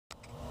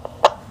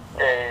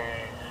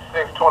Okay,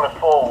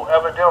 624.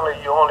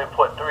 Evidently, you only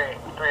put three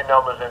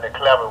numbers in the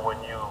clever when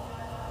you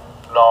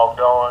logged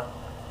on.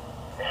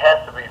 It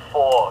has to be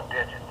 4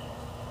 digits.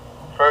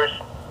 First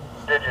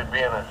digit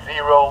being a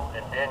 0,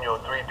 and then your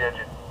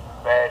 3-digit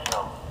badge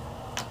number.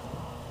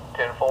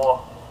 10-4.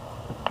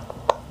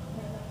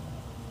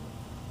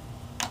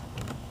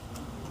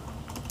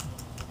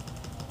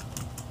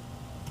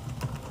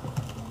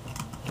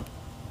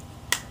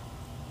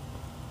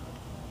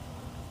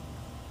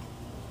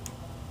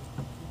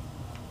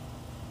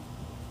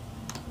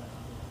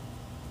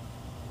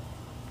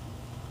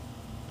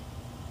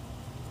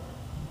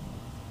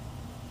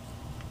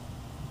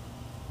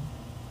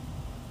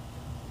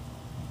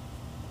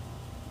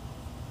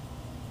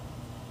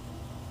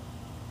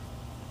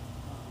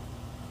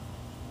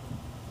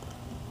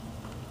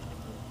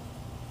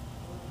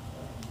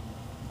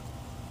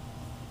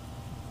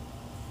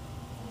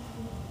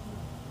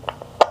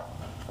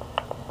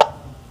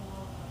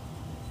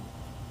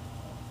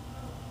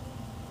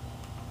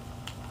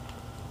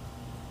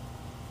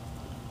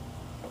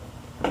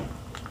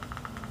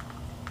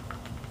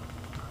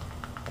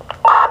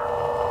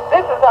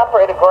 This is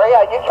Operator Gray.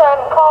 Are you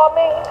trying to call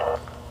me?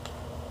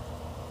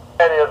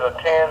 That is a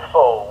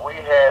 10-4. We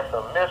had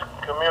some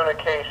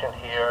miscommunication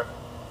here,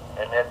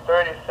 and that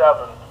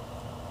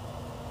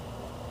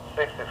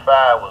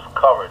 3765 was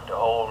covered the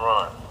whole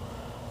run.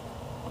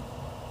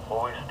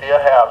 But we still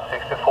have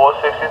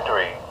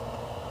 6463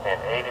 and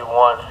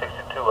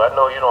 8162. I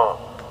know you don't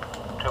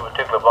too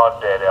particular about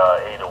that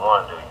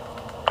 81, do you?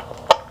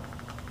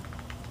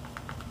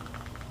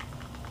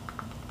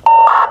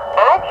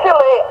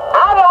 Actually,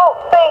 I don't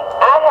think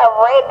I have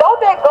read. Don't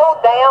that go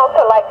down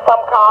to like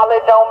some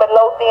college on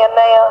Midlothian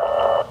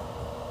now?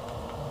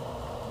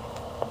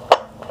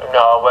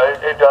 No,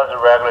 but it does it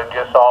regular. It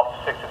gets off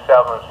 67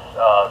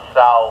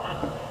 south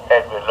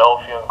at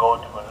Midlothian, go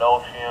to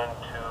Midlothian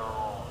to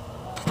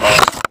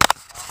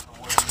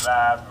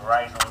Drive,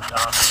 right on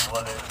Johnson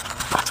Willis,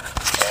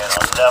 and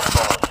a left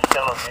on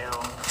Centerview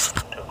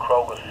to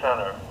Kroger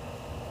Center.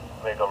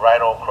 Make a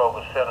right on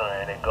Kroger Center,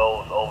 and it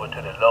goes over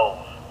to the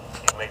Lowe's.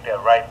 You make that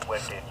right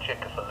with the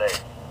Chick-fil-A.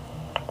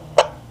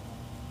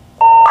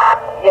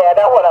 Yeah,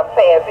 that's what I'm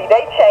saying. See,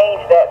 they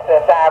changed that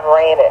since I've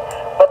ran it.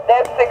 But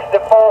that's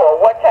 64.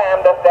 What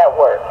time does that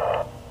work?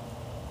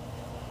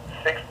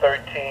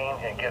 6:13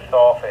 and gets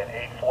off at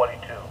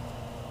 8:42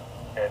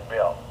 at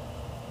Bell.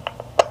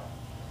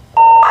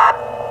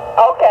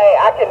 Okay,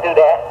 I can do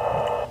that.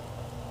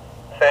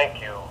 Thank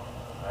you.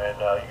 And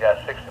you got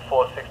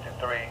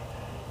 6463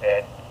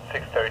 at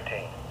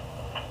 6:13.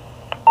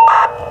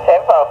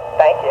 10-4.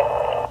 Thank you.